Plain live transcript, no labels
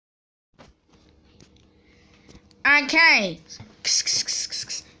Okay.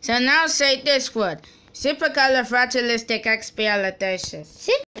 So now say this word. Supercalifragilisticexpialidocious.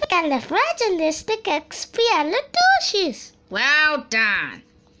 Supercalifragilisticexpialidocious. Well done.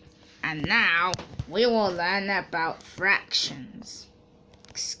 And now we will learn about fractions.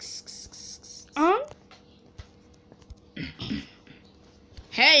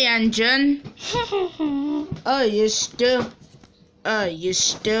 Hey, engine. You still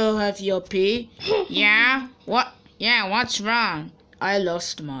have your pee? Yeah? What? Yeah, what's wrong? I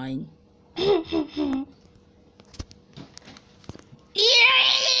lost mine. You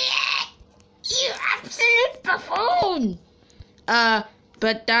absolute buffoon!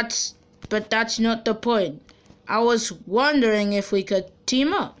 But that's not the point. I was wondering if we could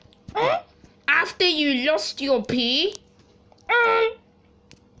team up. After you lost your pee?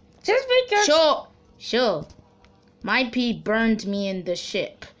 Just because. Sure. My pee burned me in the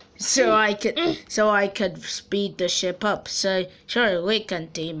ship, so I could speed the ship up. So sure, we can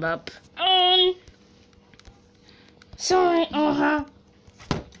team up. Sorry,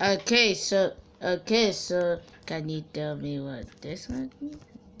 Okay, so can you tell me what this one means?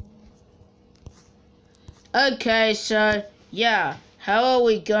 Okay, so yeah, how are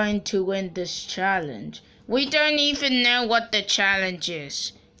we going to win this challenge? We don't even know what the challenge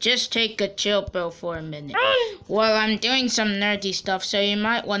is. Just take a chill pill for a minute. Well, I'm doing some nerdy stuff, so you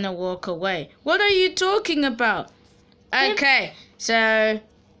might want to walk away. What are you talking about? Okay, so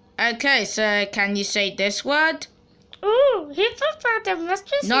can you say this word? Ooh, hippopotamus.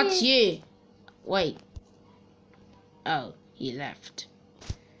 Not you. Wait. Oh, he left.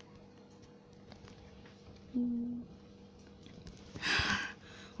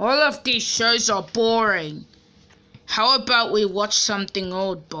 All of these shows are boring. How about we watch something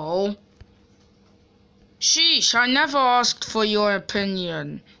old, Bo? Sheesh, I never asked for your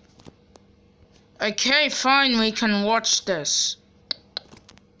opinion. Okay, fine, we can watch this.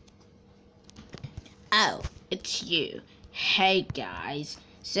 Oh, it's you. Hey guys.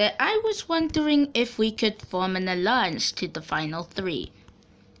 So I was wondering if we could form an alliance to the final 3.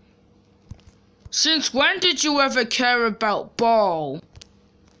 Since when did you ever care about Bo?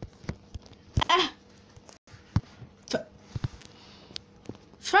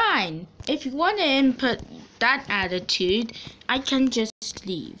 Fine. If you want to input that attitude, I can just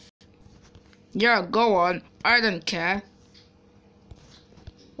leave. Yeah, go on. I don't care.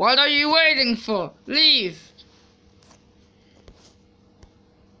 What are you waiting for? Leave.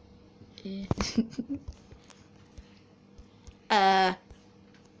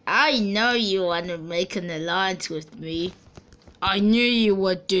 I know you want to make an alliance with me. I knew you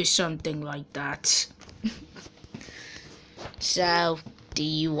would do something like that. So, do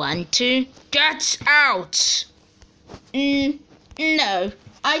you want to? Get out! No,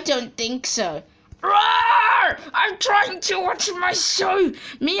 I don't think so. Roar! I'm trying to watch my show.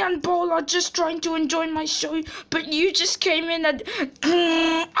 Me and Paul are just trying to enjoy my show, but you just came in and...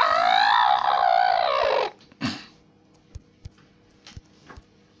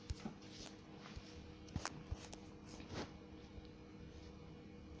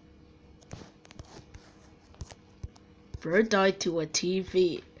 Bro died to a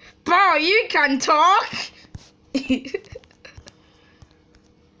TV. Bro, you can talk!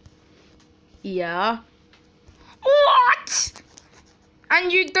 Yeah. What?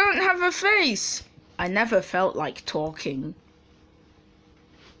 And you don't have a face? I never felt like talking.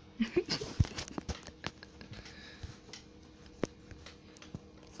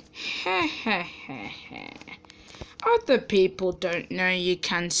 Other people don't know you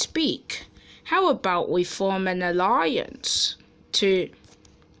can speak. How about we form an alliance to,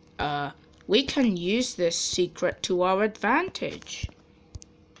 we can use this secret to our advantage.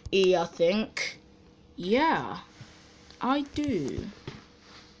 I think. Yeah, I do.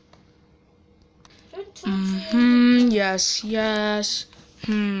 Yes.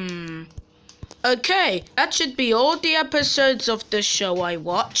 Okay, that should be all the episodes of the show I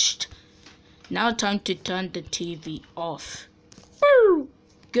watched. Now time to turn the TV off. Woo!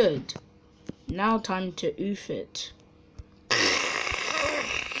 Good. Now time to oof it.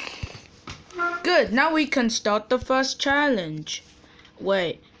 Good, now we can start the first challenge.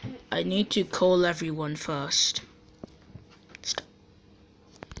 Wait, I need to call everyone first.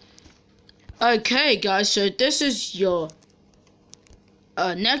 Okay guys, so this is your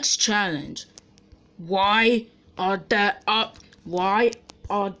next challenge. Why are there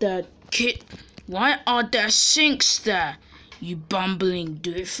sinks there, you bumbling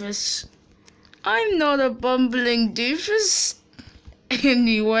doofus? I'm not a bumbling doofus.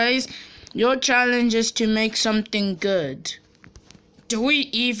 Anyways, your challenge is to make something good. Do we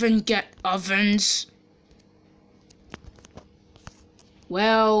even get ovens?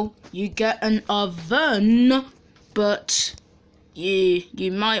 Well, you get an oven, but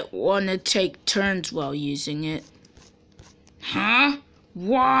you might want to take turns while using it. Huh?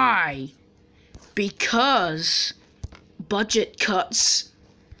 Why? Because budget cuts.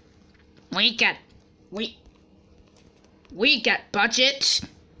 We get budget.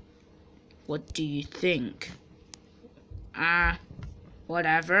 What do you think?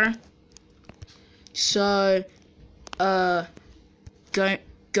 Whatever. So, go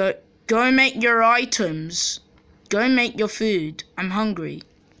make your items. Go make your food. I'm hungry.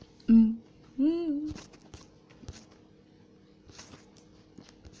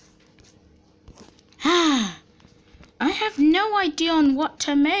 I have no idea on what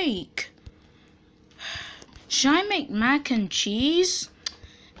to make. Should I make mac and cheese?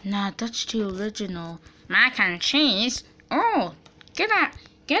 Nah, that's too original. Mac and cheese? Oh, good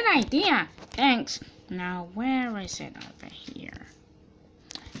idea. Thanks. Now, where is it over here?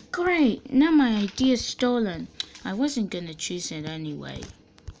 Great, now my idea's stolen. I wasn't gonna choose it anyway.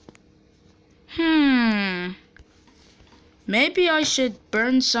 Maybe I should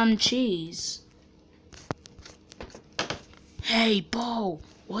burn some cheese. Hey, Bo,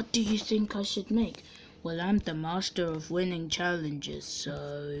 what do you think I should make? Well, I'm the master of winning challenges,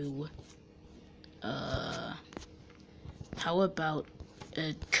 so... how about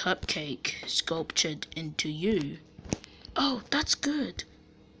a cupcake sculptured into you? Oh, that's good.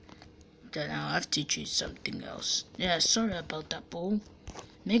 Then I'll have to choose something else. Yeah, sorry about that, Bo.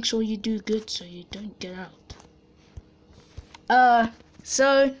 Make sure you do good so you don't get out.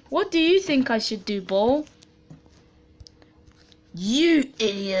 So, what do you think I should do, Bo? You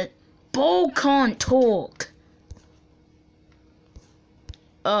idiot! Bo can't talk.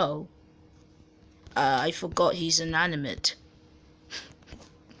 Oh. I forgot he's inanimate.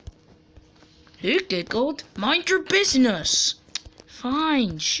 Who giggled? Mind your business.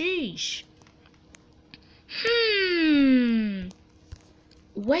 Fine, sheesh.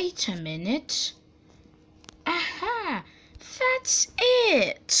 Wait a minute. Aha, that's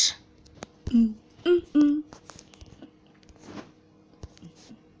it.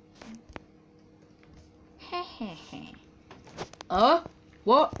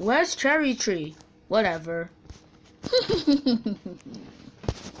 What? Where's Cherry Tree? Whatever.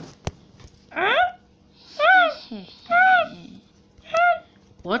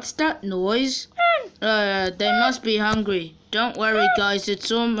 What's that noise? They must be hungry. Don't worry, guys.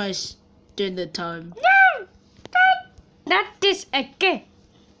 It's almost dinner time. No! Not this again.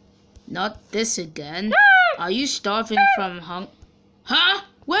 Not this again? Are you starving from hunger? Huh?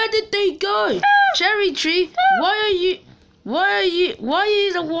 Where did they go? Cherry Tree, why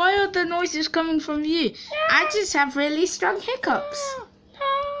are the noises coming from you? I just have really strong hiccups.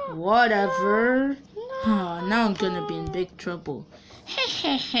 Whatever. Now I'm gonna be in big trouble.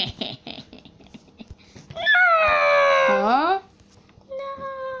 Huh?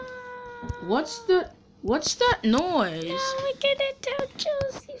 What's that noise? We're gonna tell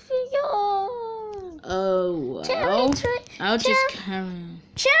Josie for you. Oh, well, I'll just carry on.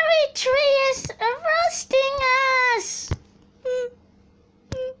 Cherry Tree is roasting us.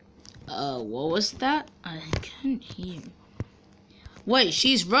 What was that? I can't hear. Wait,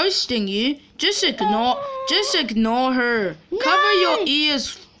 she's roasting you? Just ignore her. No. Cover your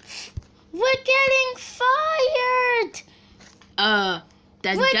ears. We're getting fired.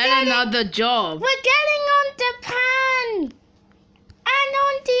 Then get another job. We're getting on the pan. And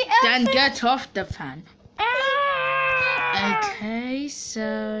on the oven. Then get off the fan. Ah. Okay,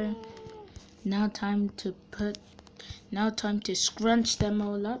 so now time to scrunch them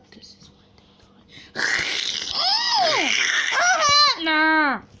all up. This is what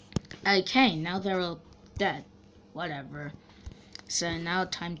No. Okay, now they're all dead. Whatever. So now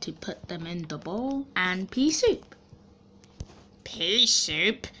time to put them in the bowl and pea soup. Pea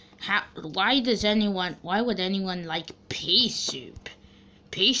soup? Why would anyone like pea soup?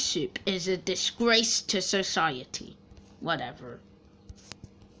 Pea soup is a disgrace to society. Whatever.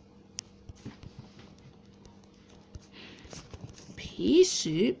 Pea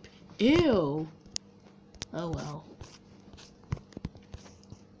soup? Ew. Oh well.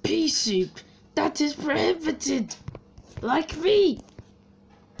 Pea soup? That is prohibited! Like me!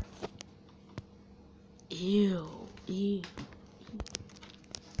 Ew.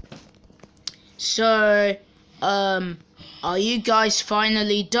 So, are you guys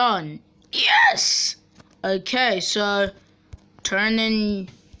finally done? Yes! Okay, so, give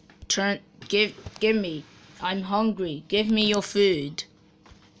me. I'm hungry. Give me your food.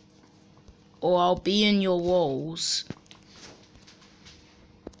 Or I'll be in your walls.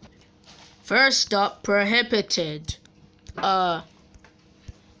 First up, prohibited.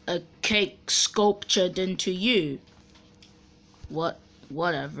 a cake sculptured into you.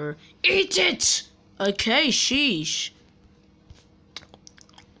 Whatever. Eat it! Okay, sheesh.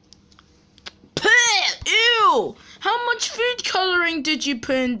 Ew! How much food coloring did you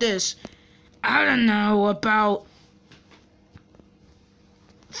put in this? I don't know, about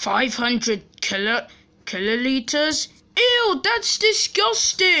 500 kiloliters? Ew, that's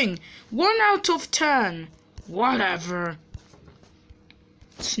disgusting! 1 out of 10. Whatever.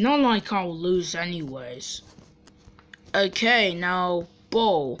 It's not like I'll lose anyways. Okay, now,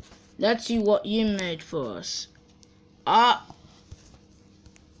 bowl. Let's see what you made for us.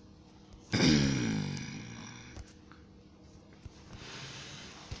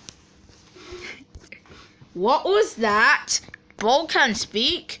 What was that? Bowl can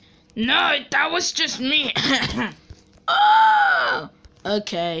speak? No, that was just me. Oh!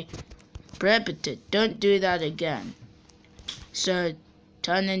 Okay. Prohibited. Don't do that again. So,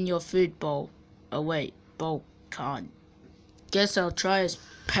 turn in your food bowl. Oh wait, bowl can't. Guess I'll try as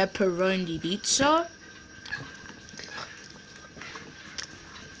pepperoni pizza.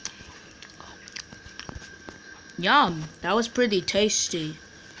 Yum, that was pretty tasty.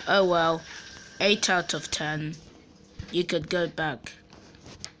 Oh well, 8 out of 10. You could go back.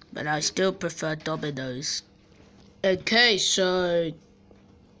 But I still prefer Domino's. Okay, so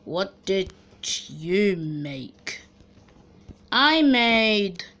what did you make? I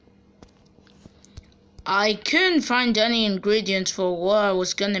couldn't find any ingredients for what I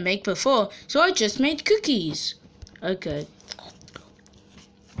was gonna make before, so I just made cookies. Okay.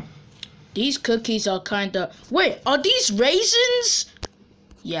 These cookies are kinda... Wait, are these raisins?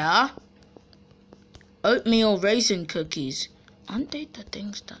 Yeah. Oatmeal raisin cookies. Aren't they the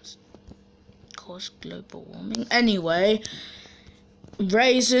things that cause global warming? Anyway,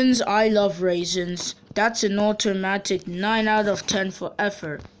 raisins, I love raisins. That's an automatic 9 out of 10 for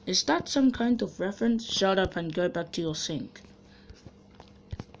effort. Is that some kind of reference? Shut up and go back to your sink.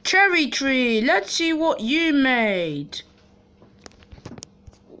 Cherry tree, let's see what you made.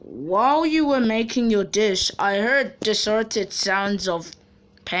 While you were making your dish, I heard distorted sounds of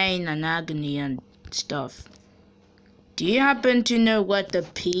pain and agony and stuff. Do you happen to know what the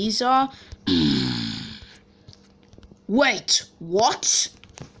peas are? Wait, what?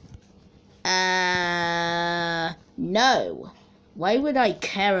 No. Why would I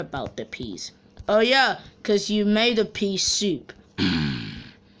care about the peas? Oh yeah, 'cause you made a pea soup.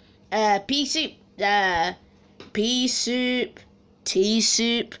 Pea soup, pea soup, tea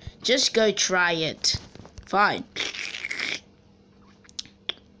soup. Just go try it. Fine.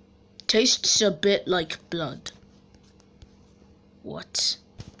 Tastes a bit like blood. What?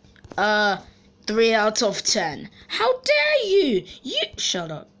 3 out of 10. How dare you? You shut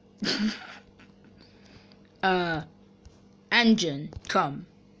up. Engine, come.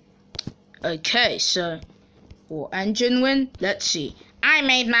 Okay, so will engine win? Let's see. I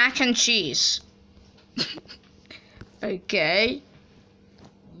made mac and cheese. Okay.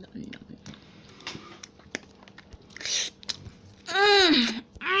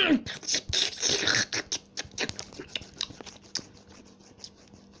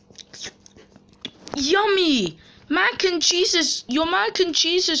 Yummy! Your mac and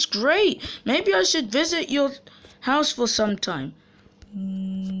cheese is great. Maybe I should visit your house for some time.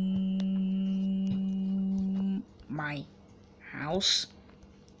 My house?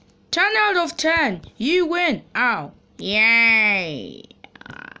 10 out of 10. You win. Ow. Yay.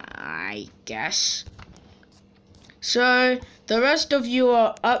 I guess. So, the rest of you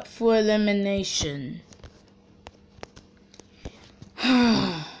are up for elimination.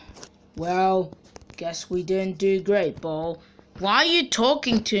 Well, guess we didn't do great, Ball. Why are you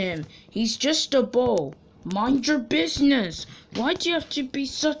talking to him? He's just a ball. Mind your business. Why do you have to be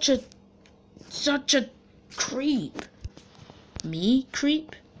such a creep? Me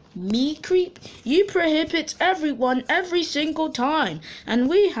creep? Me creep? You prohibit everyone every single time, and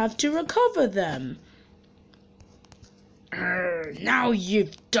we have to recover them. Now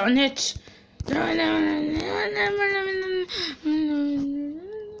you've done it.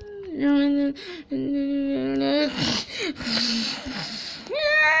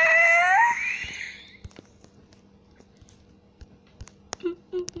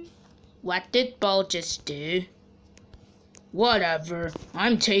 What did Ball just do? Whatever,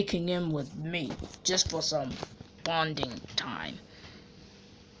 I'm taking him with me, just for some bonding time.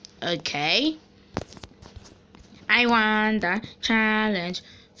 Okay. I won the challenge.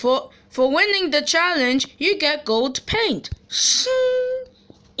 For winning the challenge, you get gold paint.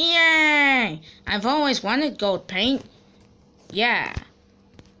 Yay! I've always wanted gold paint. Yeah.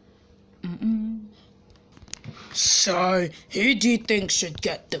 So, who do you think should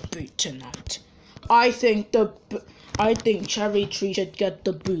get the boot tonight? I think Cherry Tree should get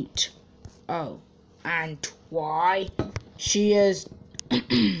the boot. Oh, and why? She is,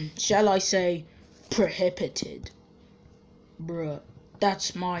 shall I say, prohibited. Bruh,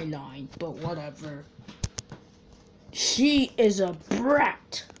 that's my line, but whatever. She is a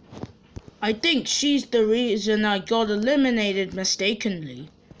brat. I think she's the reason I got eliminated mistakenly.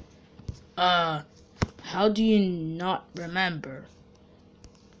 How do you not remember?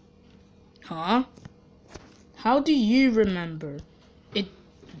 Huh? How do you remember?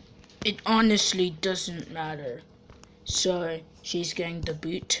 It honestly doesn't matter. So, she's getting the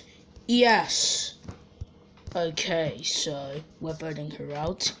boot? Yes. Okay, so we're voting her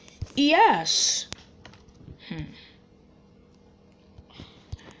out? Yes.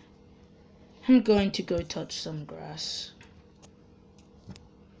 I'm going to go touch some grass.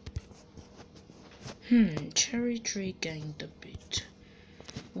 Cherry Tree getting the boot.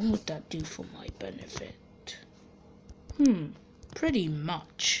 What would that do for my benefit? Pretty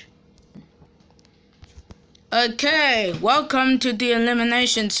much. Okay, welcome to the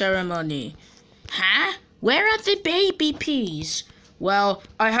elimination ceremony. Huh? Where are the baby peas? Well,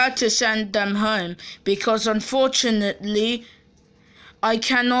 I had to send them home because unfortunately I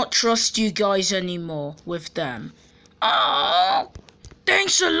cannot trust you guys anymore with them. Oh,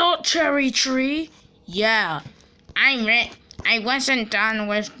 thanks a lot, Cherry Tree. Yeah, I wasn't done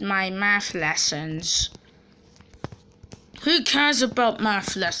with my math lessons. Who cares about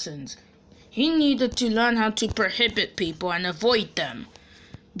math lessons? He needed to learn how to prohibit people and avoid them.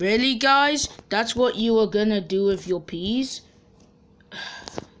 Really, guys? That's what you were gonna do with your peas?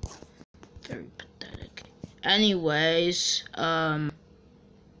 Very pathetic. Anyways,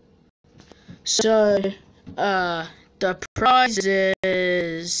 so, the prize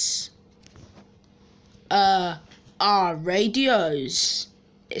is, our radios.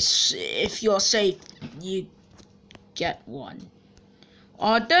 If you're safe, you get one.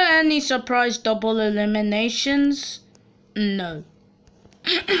 Are there any surprise double eliminations? No.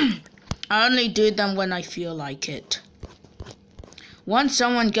 I only do them when I feel like it. Once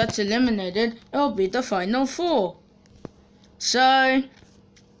someone gets eliminated, it'll be the final four. So,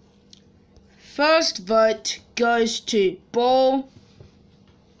 first vote goes to Ball.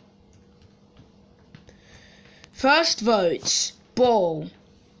 First votes, Ball,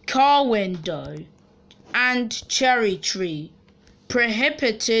 Car Window, and Cherry Tree.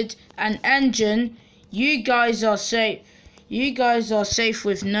 Prohibited and Engine, you guys are safe. You guys are safe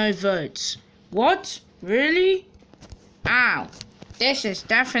with no votes. What? Really? Ow. This is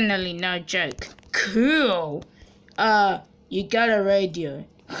definitely no joke. Cool. You got a radio.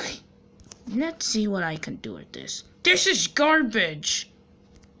 Let's see what I can do with this. This is garbage.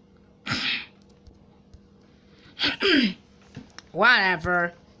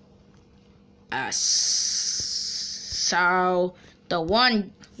 Whatever. So the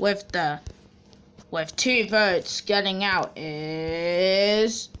one with 2 votes getting out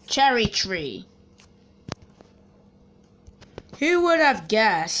is Cherry Tree. Who would have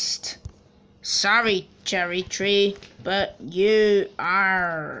guessed? Sorry, Cherry Tree, but you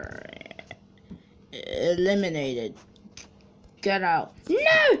are eliminated. Get out. No,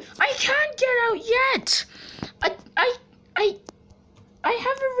 I can't get out yet. I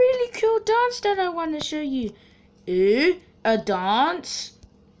have a really cool dance that I want to show you. Ooh, a dance?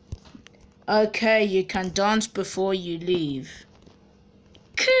 Okay, you can dance before you leave.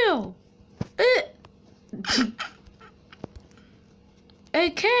 Cool.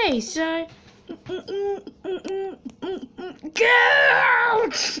 Okay, so get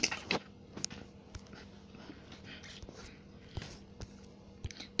out!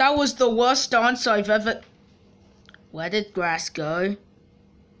 That was the worst dance I've ever... Where did grass go?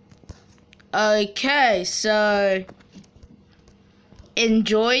 Okay, so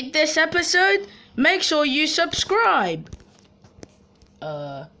enjoyed this episode? Make sure you subscribe.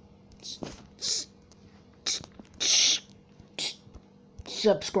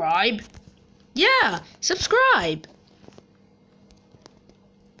 Subscribe? Yeah, subscribe.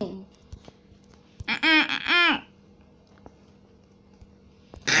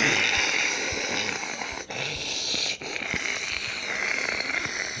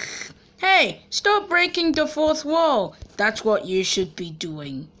 Hey, stop breaking the fourth wall. That's what you should be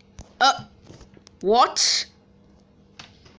doing. What?